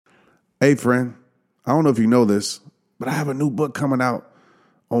Hey, friend, I don't know if you know this, but I have a new book coming out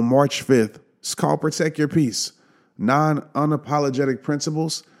on March 5th. It's called Protect Your Peace, 9 Unapologetic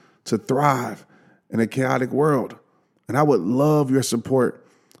Principles to Thrive in a Chaotic World. And I would love your support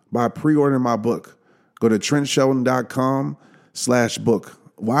by pre-ordering my book. Go to TrentShelton.com/book.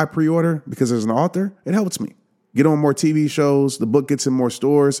 Why pre-order? Because as an author, it helps me get on more TV shows. The book gets in more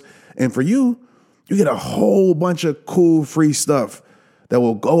stores. And for you, you get a whole bunch of cool free stuff that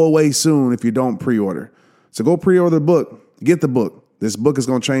will go away soon if you don't pre-order. So go pre-order the book. Get the book. This book is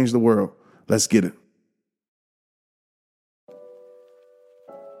going to change the world. Let's get it.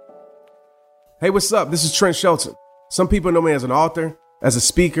 Hey, what's up? This is Trent Shelton. Some people know me as an author, as a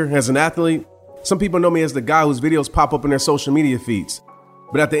speaker, as an athlete. Some people know me as the guy whose videos pop up in their social media feeds.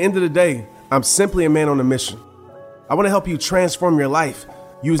 But at the end of the day, I'm simply a man on a mission. I want to help you transform your life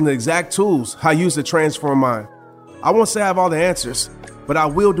using the exact tools I use to transform mine. I won't say I have all the answers, but I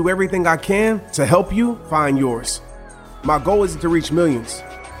will do everything I can to help you find yours. My goal isn't to reach millions.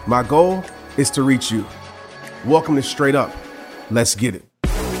 My goal is to reach you. Welcome to Straight Up. Let's get it.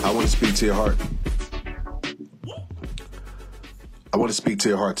 I want to speak to your heart. I want to speak to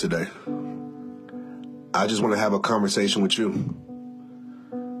your heart today. I just want to have a conversation with you.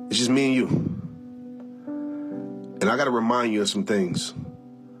 It's just me and you. And I got to remind you of some things.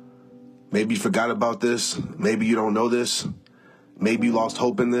 Maybe you forgot about this. Maybe you don't know this. Maybe you lost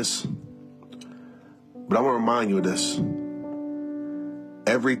hope in this. But I want to remind you of this.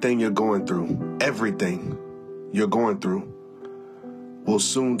 Everything you're going through will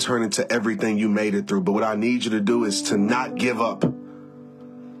soon turn into everything you made it through. But what I need you to do is to not give up.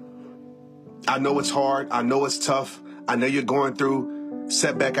 I know it's hard. I know it's tough. I know you're going through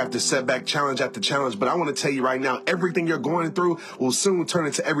setback after setback, challenge after challenge. But I want to tell you right now, everything you're going through will soon turn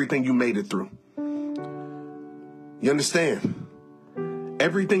into everything you made it through. You understand?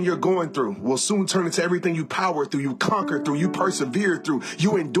 Everything you're going through will soon turn into everything you power through, you conquer through, you persevere through,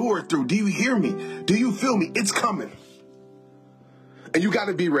 you endure through. Do you hear me? Do you feel me? It's coming. And you got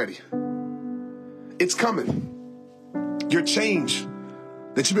to be ready. It's coming. Your change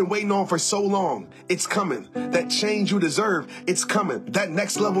that you've been waiting on for so long, it's coming. That change you deserve, it's coming. That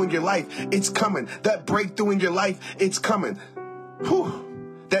next level in your life, it's coming. That breakthrough in your life, it's coming.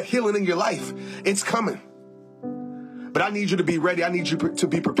 Whew. That healing in your life, it's coming. But I need you to be ready. I need you to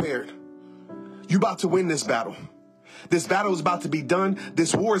be prepared. You about to win this battle. This battle is about to be done.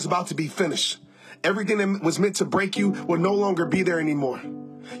 This war is about to be finished. Everything that was meant to break you will no longer be there anymore.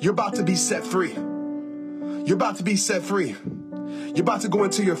 You're about to be set free. You're about to be set free. You're about to go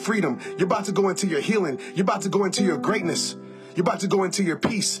into your freedom. You're about to go into your healing. You're about to go into your greatness. You're about to go into your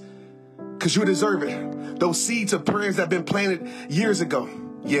peace because you deserve it. Those seeds of prayers that have been planted years ago,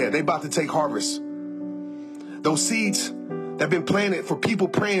 yeah, they about to take harvest. Those seeds that have been planted for people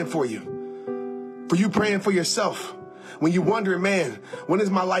praying for you praying for yourself. When you're wondering, man, when is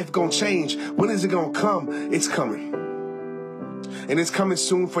my life going to change? When is it going to come? It's coming. And it's coming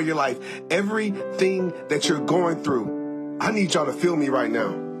soon for your life. Everything that you're going through, I need y'all to feel me right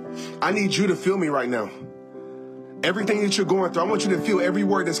now. I need you to feel me right now. Everything that you're going through, I want you to feel every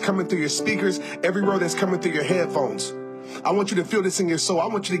word that's coming through your speakers, every word that's coming through your headphones. I want you to feel this in your soul. I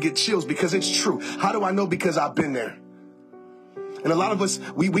want you to get chills because it's true. How do I know? Because I've been there. And a lot of us,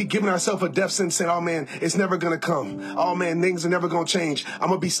 we giving ourselves a death sentence saying, oh man, it's never going to come. Oh man, things are never going to change. I'm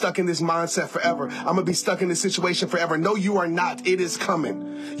going to be stuck in this mindset forever. I'm going to be stuck in this situation forever. No, you are not. It is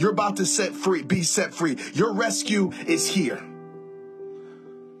coming. You're about to be set free. Your rescue is here.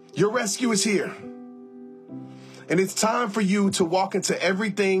 Your rescue is here. And it's time for you to walk into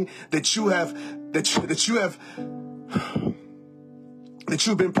everything that you have, that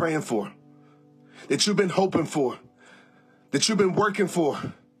you've been praying for, that you've been hoping for, that you've been working for.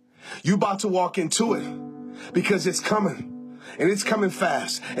 You about to walk into it because it's coming, and it's coming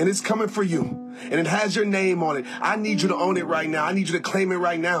fast, and it's coming for you, and it has your name on it. I need you to own it right now. I need you to claim it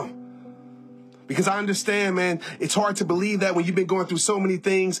right now. Because I understand, man, it's hard to believe that when you've been going through so many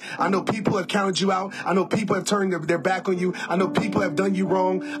things. I know people have counted you out. I know people have turned their back on you. I know people have done you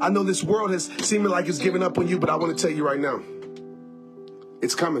wrong. I know this world has seemed like it's given up on you, but I want to tell you right now,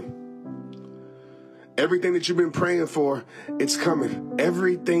 it's coming. Everything that you've been praying for, it's coming.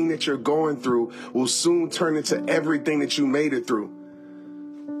 Everything that you're going through will soon turn into everything that you made it through.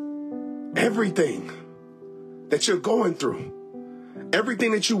 Everything that you're going through.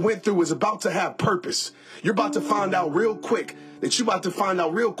 Everything that you went through is about to have purpose. You're about to find out real quick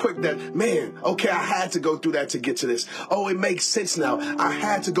that, man, okay, I had to go through that to get to this. Oh, it makes sense now. I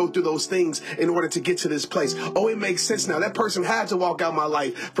had to go through those things in order to get to this place. Oh, it makes sense now. That person had to walk out my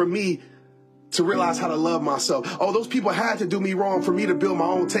life for me to realize how to love myself. Oh, those people had to do me wrong for me to build my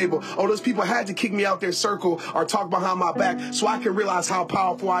own table. Oh, those people had to kick me out their circle or talk behind my back so I can realize how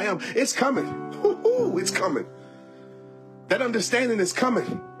powerful I am. It's coming. It's coming. That understanding is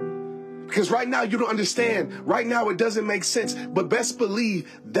coming. Because right now you don't understand. Right now it doesn't make sense. But best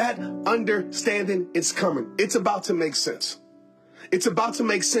believe that understanding is coming. It's about to make sense. It's about to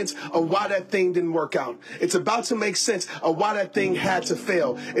make sense of why that thing didn't work out. It's about to make sense of why that thing had to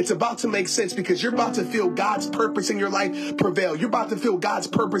fail. It's about to make sense because you're about to feel God's purpose in your life prevail. You're about to feel God's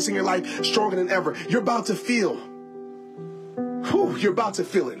purpose in your life stronger than ever. You're about to feel. You're about to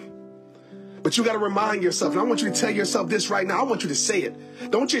feel it. But you got to remind yourself, and I want you to tell yourself this right now. I want you to say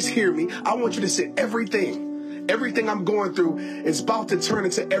it. Don't just hear me. I want you to say everything I'm going through is about to turn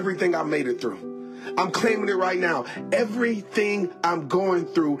into everything I made it through. I'm claiming it right now. Everything I'm going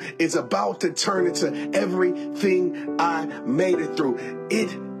through is about to turn into everything I made it through.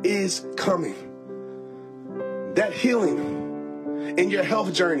 It is coming. That healing in your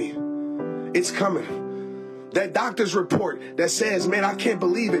health journey, it's coming. That doctor's report that says, man, I can't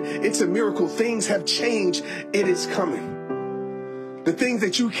believe it. It's a miracle. Things have changed. It is coming. The things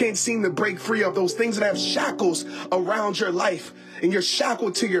that you can't seem to break free of, those things that have shackles around your life, and you're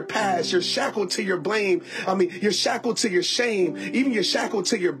shackled to your past, you're shackled to your blame. You're shackled to your shame, even you're shackled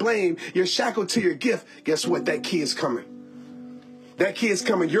to your blame, you're shackled to your gift. Guess what? That key is coming. That key is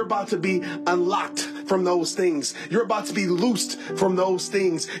coming. You're about to be unlocked from those things. You're about to be loosed from those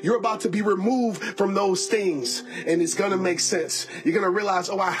things. You're about to be removed from those things. And it's going to make sense. You're going to realize,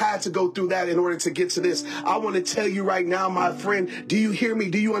 oh, I had to go through that in order to get to this. I want to tell you right now, my friend, do you hear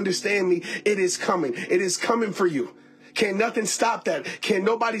me? Do you understand me? It is coming. It is coming for you. Can nothing stop that? Can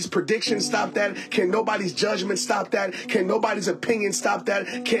nobody's prediction stop that? Can nobody's judgment stop that? Can nobody's opinion stop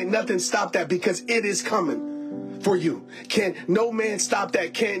that? Can nothing stop that? Because it is coming for you. Can no man stop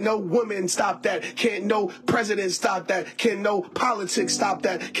that? Can no woman stop that? Can no president stop that? Can no politics stop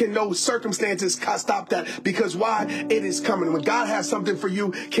that? Can no circumstances stop that? Because why? It is coming. When God has something for you,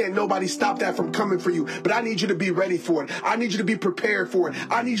 can't nobody stop that from coming for you. But I need you to be ready for it. I need you to be prepared for it.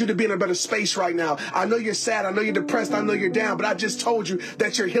 I need you to be in a better space right now. I know you're sad. I know you're depressed. I know you're down. But I just told you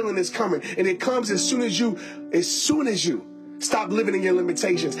that your healing is coming. And it comes as soon as you stop living in your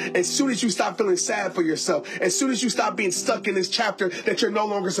limitations. As soon as you stop feeling sad for yourself. As soon as you stop being stuck in this chapter that you're no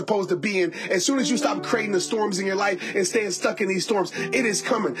longer supposed to be in. As soon as you stop creating the storms in your life and staying stuck in these storms. It is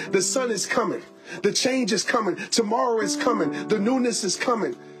coming. The sun is coming. The change is coming. Tomorrow is coming. The newness is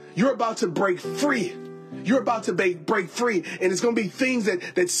coming. You're about to break free. You're about to break free, and it's going to be things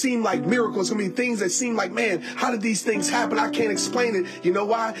that seem like miracles. It's going to be things that seem like, man, how did these things happen? I can't explain it. You know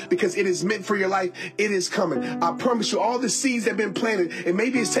why? Because it is meant for your life. It is coming. I promise you, all the seeds that have been planted, and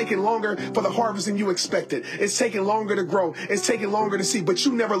maybe it's taking longer for the harvest than you expected. It's taking longer to grow. It's taking longer to see, but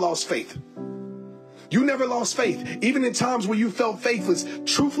you never lost faith. You never lost faith. Even in times where you felt faithless,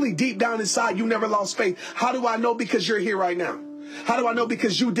 truthfully, deep down inside, you never lost faith. How do I know? Because you're here right now. How do I know?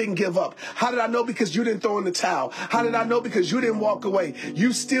 Because you didn't give up. How did I know? Because you didn't throw in the towel. How did I know? Because you didn't walk away.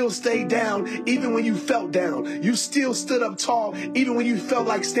 You still stayed down even when you felt down. You still stood up tall even when you felt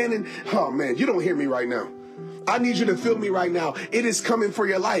like standing. Oh man, you don't hear me right now. I need you to feel me right now. It is coming for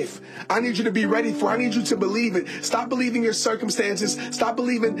your life. I need you to be ready for it. I need you to believe it. Stop believing your circumstances. Stop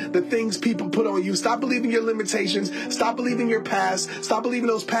believing the things people put on you. Stop believing your limitations. Stop believing your past. Stop believing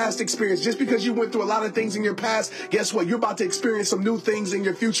those past experiences. Just because you went through a lot of things in your past, guess what? You're about to experience some new things in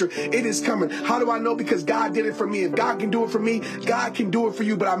your future. It is coming. How do I know? Because God did it for me. If God can do it for me, God can do it for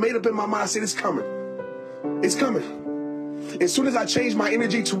you. But I made up in my mind, I said, it's coming. It's coming. As soon as I changed my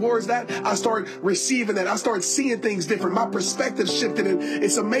energy towards that, I started receiving that. I started seeing things different. My perspective shifted. And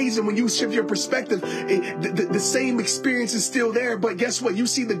it's amazing when you shift your perspective, the same experience is still there. But guess what? You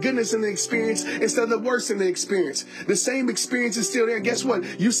see the goodness in the experience instead of the worst in the experience. The same experience is still there. Guess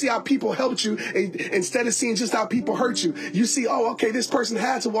what? You see how people helped you instead of seeing just how people hurt you. You see, oh, okay, this person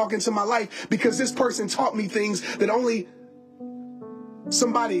had to walk into my life because this person taught me things that only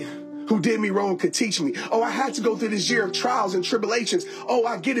somebody who did me wrong could teach me. Oh, I had to go through this year of trials and tribulations. Oh,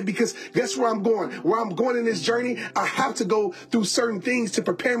 I get it, because guess where I'm going? Where I'm going in this journey, I have to go through certain things to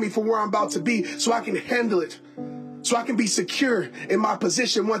prepare me for where I'm about to be so I can handle it. So I can be secure in my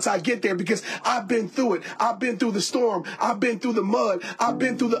position once I get there, because I've been through it. I've been through the storm. I've been through the mud. I've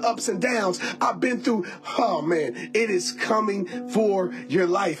been through the ups and downs. I've been through, oh man, it is coming for your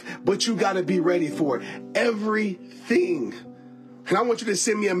life, but you got to be ready for it. Everything. And I want you to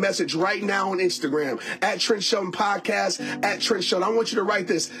send me a message right now on Instagram, at Trent Shelton Podcast, at Trent Shelton. I want you to write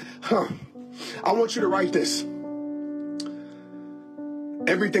this. I want you to write this.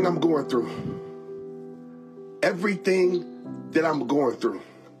 Everything I'm going through. Everything that I'm going through.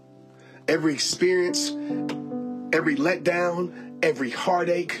 every experience, every letdown, every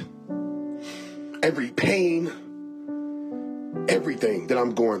heartache, every pain, everything that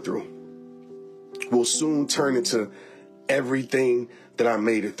I'm going through will soon turn into everything that I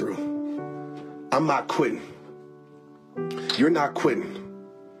made it through. I'm not quitting. You're not quitting.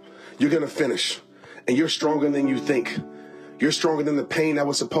 You're going to finish. And you're stronger than you think. You're stronger than the pain that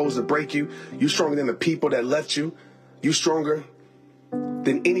was supposed to break you. You're stronger than the people that left you. You're stronger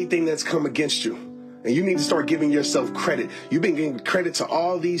than anything that's come against you. And you need to start giving yourself credit. You've been giving credit to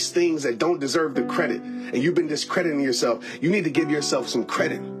all these things that don't deserve the credit. And you've been discrediting yourself. You need to give yourself some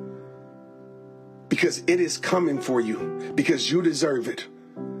credit. Because it is coming for you. Because you deserve it.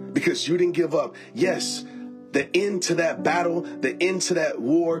 Because you didn't give up. Yes, the end to that battle, the end to that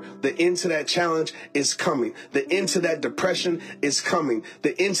war, the end to that challenge is coming. The end to that depression is coming.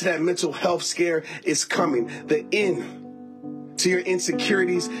 The end to that mental health scare is coming. The end to your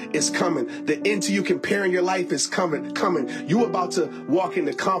insecurities is coming. The end to you comparing your life is coming. You about to walk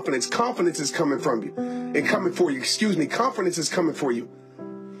into confidence. Confidence is coming from you and coming for you. Confidence is coming for you.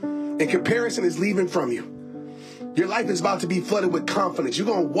 And comparison is leaving from you. Your life is about to be flooded with confidence. You're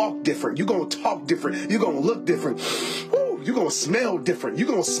going to walk different. You're going to talk different. You're going to look different. Woo, you're going to smell different. You're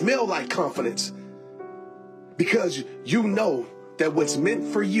going to smell like confidence. Because you know that what's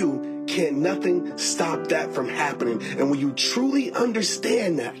meant for you, can't nothing stop that from happening. And when you truly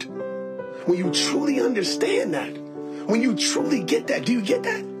understand that, when you truly get that, do you get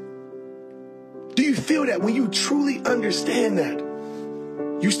that? Do you feel that? When you truly understand that,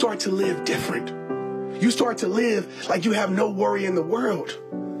 you start to live different. You start to live like you have no worry in the world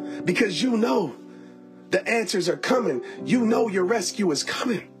because you know the answers are coming. You know your rescue is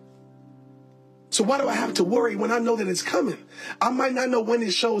coming. So why do I have to worry when I know that it's coming? I might not know when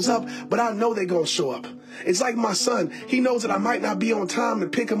it shows up, but I know they're going to show up. It's like my son. He knows that I might not be on time to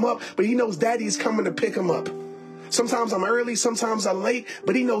pick him up, but he knows daddy is coming to pick him up. Sometimes I'm early, sometimes I'm late,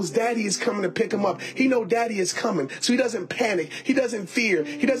 but he knows daddy is coming to pick him up. He knows daddy is coming, so he doesn't panic. He doesn't fear.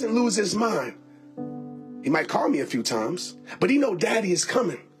 He doesn't lose his mind. He might call me a few times, but he knows daddy is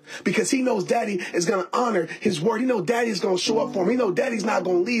coming because he knows daddy is going to honor his word. He knows daddy is going to show up for him. He knows daddy's not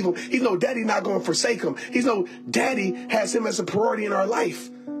going to leave him. He knows daddy's not going to forsake him. He knows daddy has him as a priority in our life.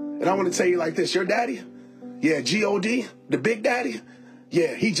 And I want to tell you like this, your daddy, yeah, G-O-D, the big daddy,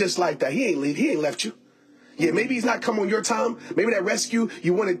 yeah, he just like that. He ain't left you. Yeah, maybe he's not come on your time. Maybe that rescue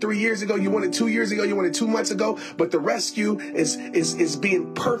you wanted 3 years ago, you wanted 2 years ago, you wanted 2 months ago. But the rescue is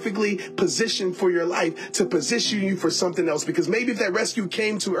being perfectly positioned for your life to position you for something else. Because maybe if that rescue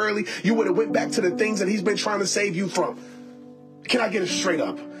came too early, you would have went back to the things that he's been trying to save you from. Can I get it straight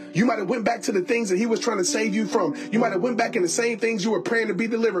up? You might have went back to the things that he was trying to save you from. You might have went back in the same things you were praying to be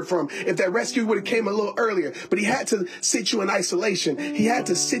delivered from if that rescue would have came a little earlier. But he had to sit you in isolation. He had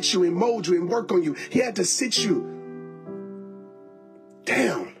to sit you and mold you and work on you. He had to sit you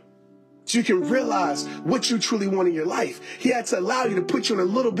down so you can realize what you truly want in your life. He had to allow you to put you in a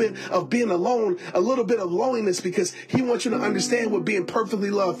little bit of being alone, a little bit of loneliness, because he wants you to understand what being perfectly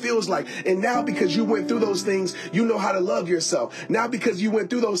loved feels like. And now because you went through those things, you know how to love yourself. Now because you went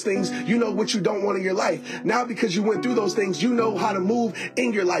through those things, you know what you don't want in your life. Now because you went through those things, you know how to move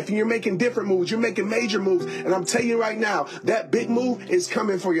in your life. And you're making different moves. You're making major moves. And I'm telling you right now, that big move is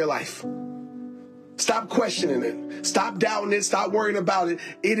coming for your life. Stop questioning it. Stop doubting it. Stop worrying about it.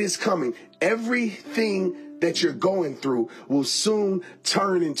 It is coming. Everything that you're going through will soon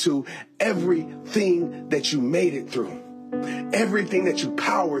turn into everything that you made it through. Everything that you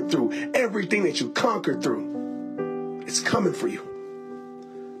powered through. Everything that you conquered through. It's coming for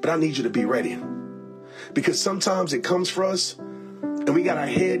you. But I need you to be ready. Because sometimes it comes for us and we got our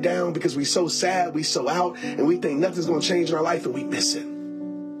head down because we so sad, we so out, and we think nothing's going to change in our life, and we miss it.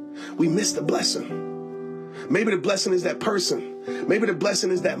 We miss the blessing. Maybe the blessing is that person. Maybe the blessing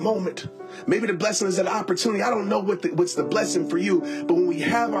is that moment. Maybe the blessing is that opportunity. I don't know what's the blessing for you. But when we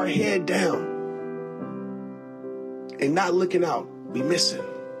have our head down and not looking out, we miss it.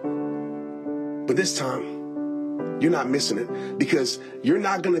 But this time, you're not missing it because you're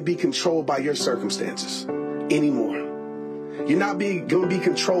not going to be controlled by your circumstances anymore. You're not going to be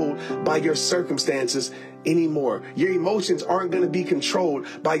controlled by your circumstances anymore. Your emotions aren't going to be controlled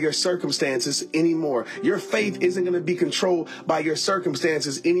by your circumstances anymore. Your faith isn't going to be controlled by your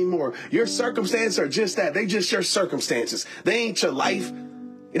circumstances anymore. Your circumstances are just that. They just your circumstances. They ain't your life.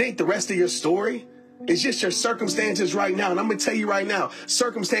 It ain't the rest of your story. It's just your circumstances right now. And I'm going to tell you right now,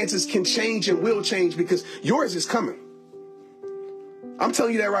 circumstances can change and will change because yours is coming. I'm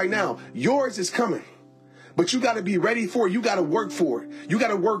telling you that right now. Yours is coming. But you got to be ready for it. You got to work for it. You got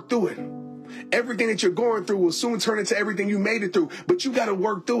to work through it. Everything that you're going through will soon turn into everything you made it through. But you got to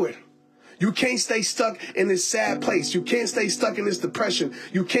work through it. You can't stay stuck in this sad place. You can't stay stuck in this depression.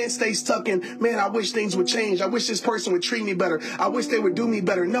 You can't stay stuck in, man, I wish things would change. I wish this person would treat me better. I wish they would do me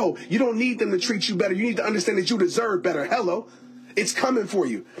better. No, you don't need them to treat you better. You need to understand that you deserve better. Hello. It's coming for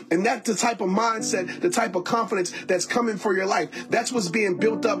you. And that's the type of mindset, the type of confidence that's coming for your life. That's what's being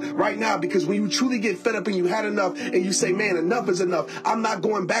built up right now, because when you truly get fed up and you had enough and you say, man, enough is enough. I'm not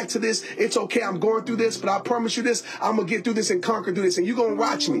going back to this. It's okay. I'm going through this, but I promise you this, I'm going to get through this and conquer through this. And you're going to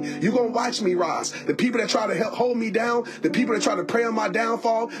watch me. You're going to watch me rise. The people that try to hold me down, the people that try to pray on my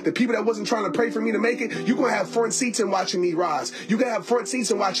downfall, the people that wasn't trying to pray for me to make it, you're going to have front seats in watching me rise. You're going to have front seats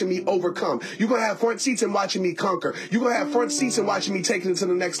in watching me overcome. You're going to have front seats in watching me conquer. You're going to have front seats in watching me take it to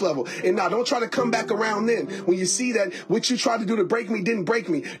the next level. And now don't try to come back around then when you see that what you tried to do to break me didn't break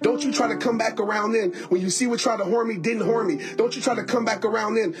me. Don't you try to come back around then when you see what tried to harm me didn't harm me. Don't you try to come back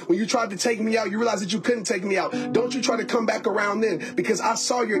around then when you tried to take me out, you realize that you couldn't take me out. Don't you try to come back around then, because I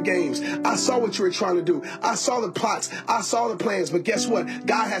saw your games. I saw what you were trying to do. I saw the plots. I saw the plans. But guess what?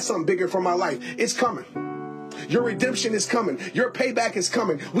 God has something bigger for my life. It's coming. Your redemption is coming. Your payback is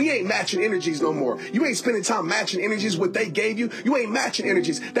coming. We ain't matching energies no more. You ain't spending time matching energies what they gave you. You ain't matching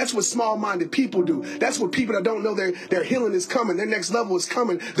energies. That's what small-minded people do. That's what people that don't know their healing is coming. Their next level is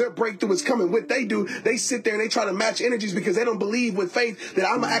coming. Their breakthrough is coming. What they do, they sit there and they try to match energies because they don't believe with faith that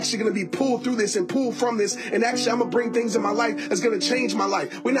I'm actually going to be pulled through this and pulled from this. And actually, I'm going to bring things in my life that's going to change my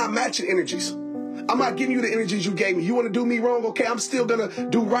life. We're not matching energies. I'm not giving you the energies you gave me. You want to do me wrong? Okay, I'm still going to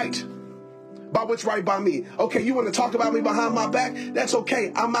do right by what's right by me. Okay, you want to talk about me behind my back? That's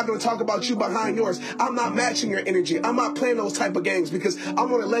okay. I'm not going to talk about you behind yours. I'm not matching your energy. I'm not playing those type of games because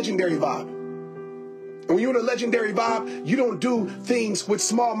I'm on a legendary vibe. And when you're on a legendary vibe, you don't do things what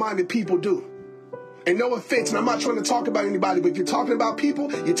small-minded people do. And no offense, and I'm not trying to talk about anybody, but if you're talking about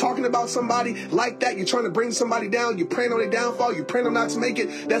people, you're talking about somebody like that, you're trying to bring somebody down, you're praying on their downfall, you're praying on not to make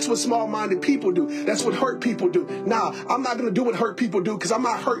it, that's what small-minded people do. That's what hurt people do. Now, I'm not going to do what hurt people do because I'm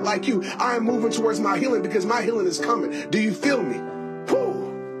not hurt like you. I am moving towards my healing because my healing is coming. Do you feel me?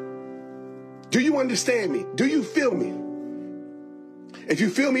 Whew. Do you understand me? Do you feel me? If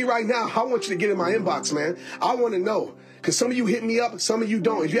you feel me right now, I want you to get in my inbox, man. I want to know. Because some of you hit me up, some of you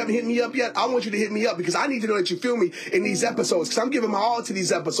don't. If you haven't hit me up yet, I want you to hit me up because I need to know that you feel me in these episodes. Because I'm giving my all to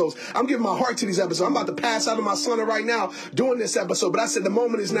these episodes. I'm giving my heart to these episodes. I'm about to pass out of my sauna right now doing this episode. But I said the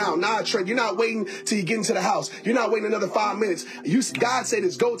moment is now. Nah, Trent, you're not waiting till you get into the house. You're not waiting another 5 minutes. God said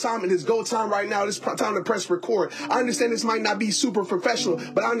it's go time, and it's go time right now. It's time to press record. I understand this might not be super professional,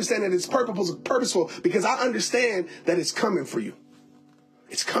 but I understand that it's purposeful because I understand that it's coming for you.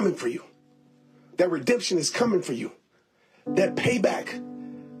 It's coming for you. That redemption is coming for you. That payback,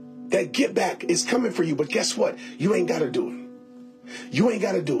 that get back is coming for you. But guess what? You ain't got to do it. You ain't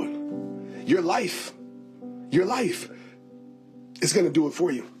got to do it. Your life is going to do it for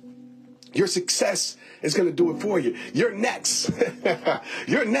you. Your success is going to do it for you. Your next,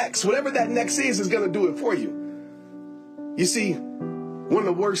 whatever that next is going to do it for you. You see, one of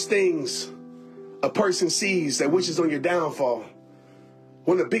the worst things a person sees that wishes on your downfall,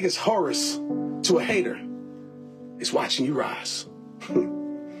 one of the biggest horrors to a hater, is watching you rise.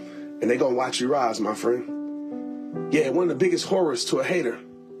 And they're going to watch you rise, my friend. Yeah, one of the biggest horrors to a hater,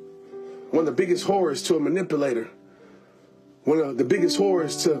 one of the biggest horrors to a manipulator, one of the biggest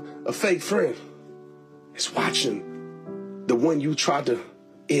horrors to a fake friend is watching the one you tried to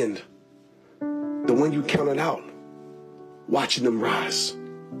end, the one you counted out, watching them rise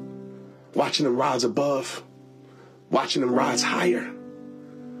above, watching them rise higher,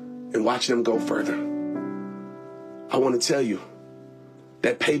 and watching them go further. I want to tell you,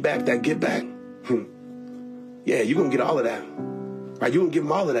 that payback, that get back, yeah, you're going to get all of that. Right? You're going to give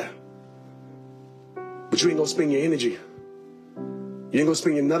them all of that. But you ain't going to spend your energy. You ain't going to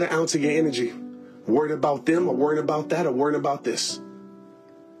spend another ounce of your energy worried about them or worried about that or worried about this.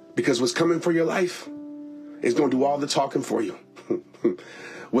 Because what's coming for your life is going to do all the talking for you.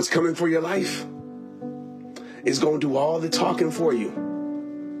 What's coming for your life is going to do all the talking for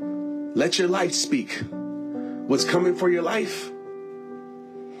you. Let your life speak. What's coming for your life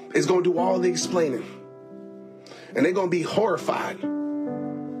is going to do all the explaining. And they're going to be horrified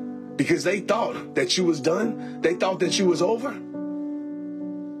because they thought that you was done. They thought that you was over.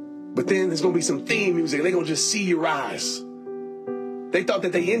 But then there's going to be some theme music and they're going to just see you rise. They thought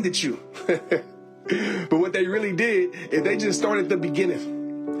that they ended you. But what they really did is they just started the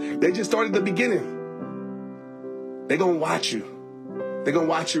beginning. They just started the beginning. They're going to watch you. They're going to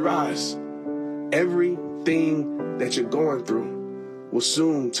watch you rise. Everything that you're going through will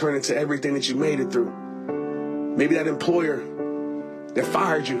soon turn into everything that you made it through. Maybe that employer that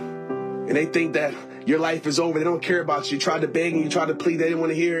fired you and they think that your life is over. They don't care about you. You tried to beg and you tried to plead. They didn't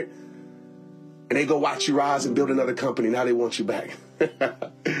want to hear it. And they go watch you rise and build another company. Now they want you back.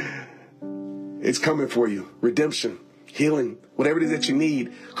 It's coming for you. Redemption, healing, whatever it is that you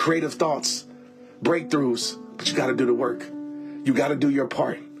need, creative thoughts, breakthroughs. But you got to do the work. You got to do your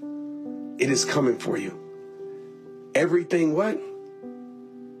part. It is coming for you. Everything what?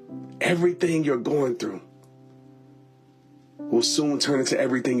 Everything you're going through will soon turn into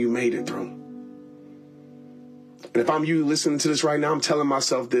everything you made it through. And if I'm you listening to this right now, I'm telling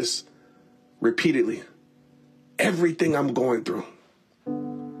myself this repeatedly. Everything I'm going through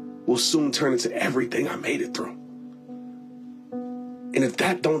will soon turn into everything I made it through. And if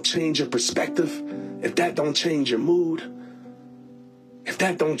that don't change your perspective, if that don't change your mood, if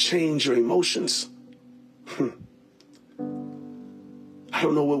that don't change your emotions, I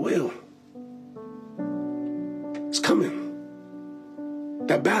don't know what will. It's coming.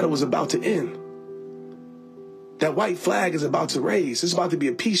 That battle is about to end. That white flag is about to raise. It's about to be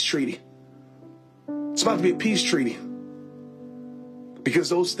a peace treaty. It's about to be a peace treaty. Because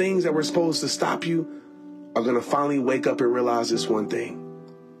those things that were supposed to stop you are going to finally wake up and realize this one thing.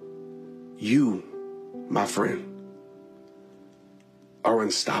 You, my friend, are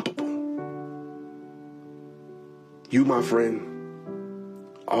unstoppable. You, my friend,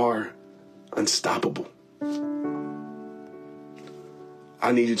 are unstoppable.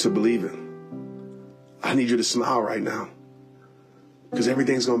 I need you to believe it. I need you to smile right now. Because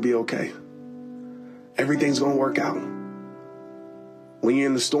everything's going to be okay. Everything's going to work out. When you're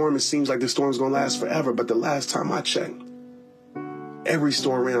in the storm, it seems like the storm's going to last forever. But the last time I checked, every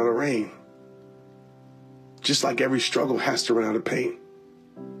storm ran out of rain. Just like every struggle has to run out of pain.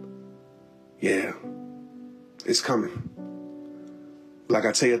 Yeah, it's coming. Like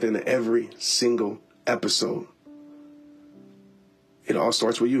I tell you at the end of every single episode, it all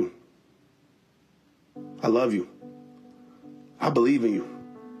starts with you. I love you. I believe in you.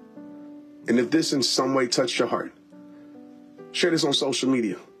 And if this in some way touched your heart, share this on social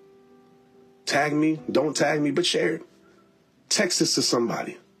media. Tag me, don't tag me, but share it. Text this to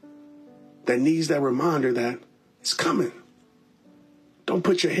somebody that needs that reminder that it's coming. Don't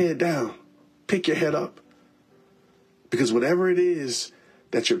put your head down. Pick your head up. Because whatever it is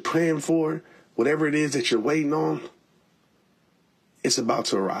that you're praying for, whatever it is that you're waiting on, it's about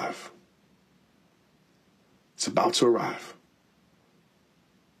to arrive. It's about to arrive.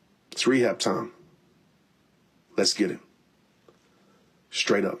 It's rehab time. Let's get it.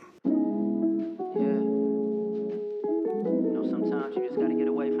 Straight up. Yeah. You know, sometimes you just gotta get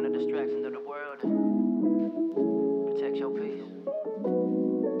away from the distractions of the world and protect your peace.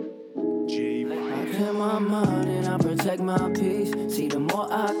 I clear my mind and I protect my peace. See, the more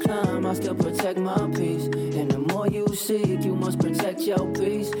I climb, I still protect my peace. And the more you seek, you must protect your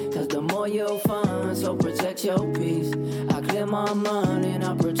peace. Cause the more you'll find, so protect your peace. I clear my mind and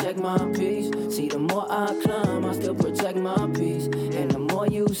I protect my peace. See, the more I climb, I still protect my peace. And the more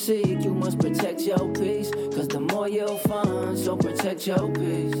you seek, you must protect your peace. Cause the more you'll find, so protect your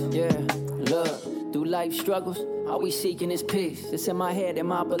peace. Yeah, look, through life struggles, all we seeking is peace. It's in my head and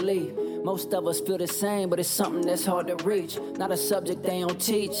my belief. Most of us feel the same, but it's something that's hard to reach. Not a subject they don't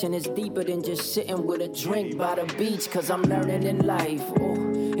teach, and it's deeper than just sitting with a drink by the beach. Cause I'm learning in life,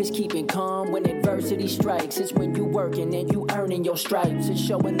 it's keeping calm when adversity strikes. It's when you working and you earning your stripes. It's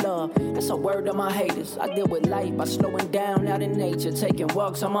showing love, that's a word to my haters. I deal with life by slowing down out in nature, taking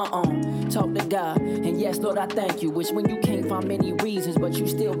walks on my own. Talk to God, and yes, Lord, I thank you. It's when you can't find many reasons, but you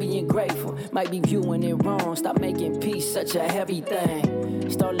still being grateful. Might be viewing it wrong, stop making peace such a heavy thing.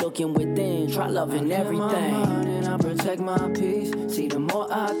 Start looking within, try loving everything. My mind and I protect my peace. See, the more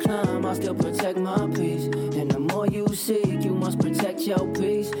I climb, I still protect my peace. And the more you seek, you must protect your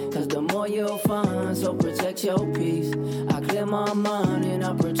peace. Cause the more you'll find, so protect your peace. I clear my mind and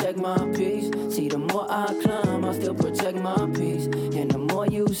I protect my peace. See, the more I climb, I still protect my peace. And the more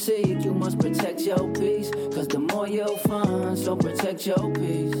you seek, you must protect your peace. Cause the more you'll find, so protect your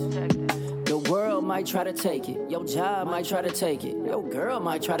peace. The world might try to take it, your job might try to take it, your girl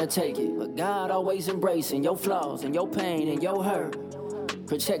might try to take it, but God always embracing your flaws and your pain and your hurt.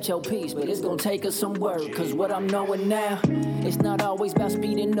 Protect your peace, but it's gonna take us some work. Cause what I'm knowing now, it's not always about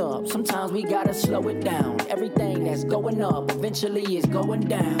speeding up. Sometimes we gotta slow it down. Everything that's going up eventually is going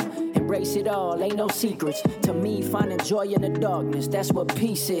down. Embrace it all, ain't no secrets. To me, finding joy in the darkness, that's what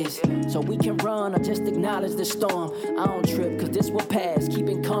peace is. So we can run or just acknowledge the storm. I don't trip, cause this will pass,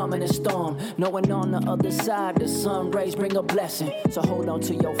 keeping calm in the storm. Knowing on the other side, the sun rays bring a blessing. So hold on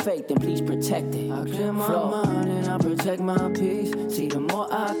to your faith and please protect it. I clear my mind and I protect my peace. See, the more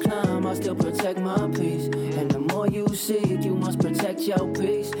I climb, I still protect my peace. And the more you seek, you must protect your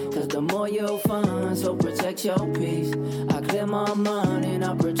peace. Cause the more you'll find, so protect your peace. I clear my mind and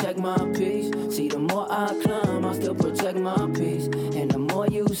I protect my peace. See, the more I climb, I still protect my peace. And the more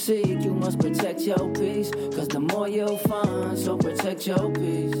you seek, you must protect your peace. Cause the more you'll find, so protect your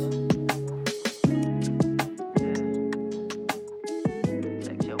peace.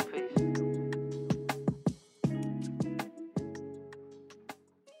 Protect your peace.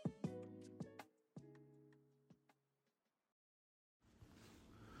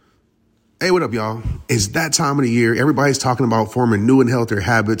 Hey, what up, y'all? It's that time of the year. Everybody's talking about forming new and healthier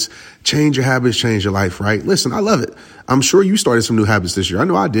habits. Change your habits, change your life, right? Listen, I love it. I'm sure you started some new habits this year. I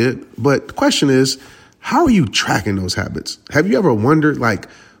know I did. But the question is, how are you tracking those habits? Have you ever wondered,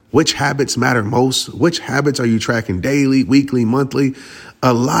 which habits matter most? Which habits are you tracking daily, weekly, monthly?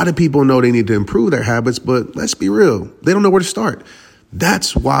 A lot of people know they need to improve their habits, but let's be real. They don't know where to start.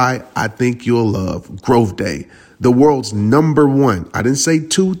 That's why I think you'll love Growth Day, the world's number one, I didn't say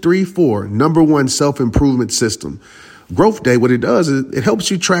 2, 3, 4, number one self-improvement system. Growth Day, what it does is it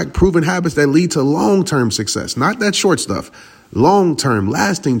helps you track proven habits that lead to long-term success, not that short stuff. Long-term,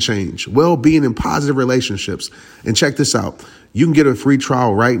 lasting change, well-being, and positive relationships. And check this out. You can get a free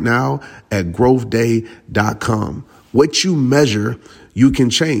trial right now at growthday.com. What you measure, you can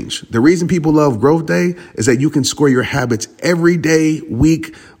change. The reason people love Growth Day is that you can score your habits every day,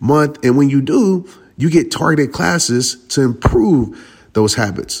 week, month. And when you do, you get targeted classes to improve those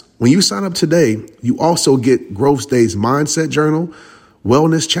habits. When you sign up today, you also get Growth Day's mindset journal,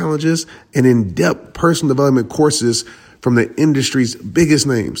 wellness challenges, and in-depth personal development courses from the industry's biggest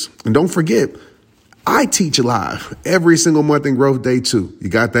names. And don't forget, I teach live every single month in Growth Day too. You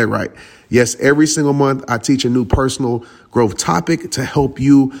got that right. Yes, every single month I teach a new personal growth topic to help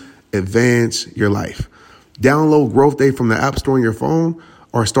you advance your life. Download Growth Day from the App Store on your phone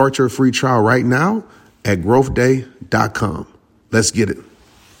or start your free trial right now at growthday.com. Let's get it.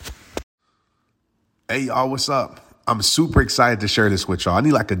 Hey, y'all, what's up? I'm super excited to share this with y'all. I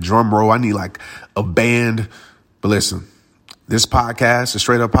need a drum roll. I need a band. But listen, this podcast, the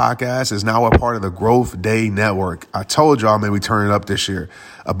Straight Up Podcast, is now a part of the Growth Day Network. I told y'all, man, we turn it up this year.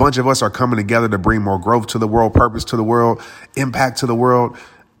 A bunch of us are coming together to bring more growth to the world, purpose to the world, impact to the world,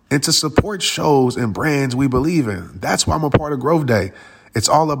 and to support shows and brands we believe in. That's why I'm a part of Growth Day. It's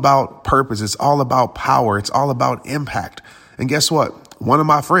all about purpose. It's all about power. It's all about impact. And guess what? One of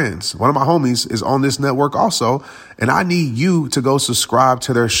my friends, one of my homies is on this network also. And I need you to go subscribe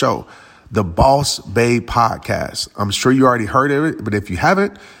to their show, the Boss Babe Podcast. I'm sure you already heard of it, but if you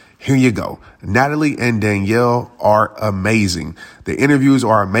haven't, here you go. Natalie and Danielle are amazing. The interviews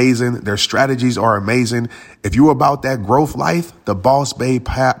are amazing. Their strategies are amazing. If you're about that growth life, the Boss Babe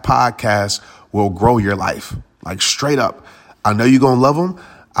Podcast will grow your life. Straight up. I know you're going to love them.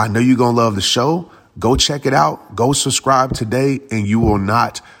 I know you're going to love the show. Go check it out. Go subscribe today and you will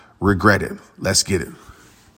not regret it. Let's get it.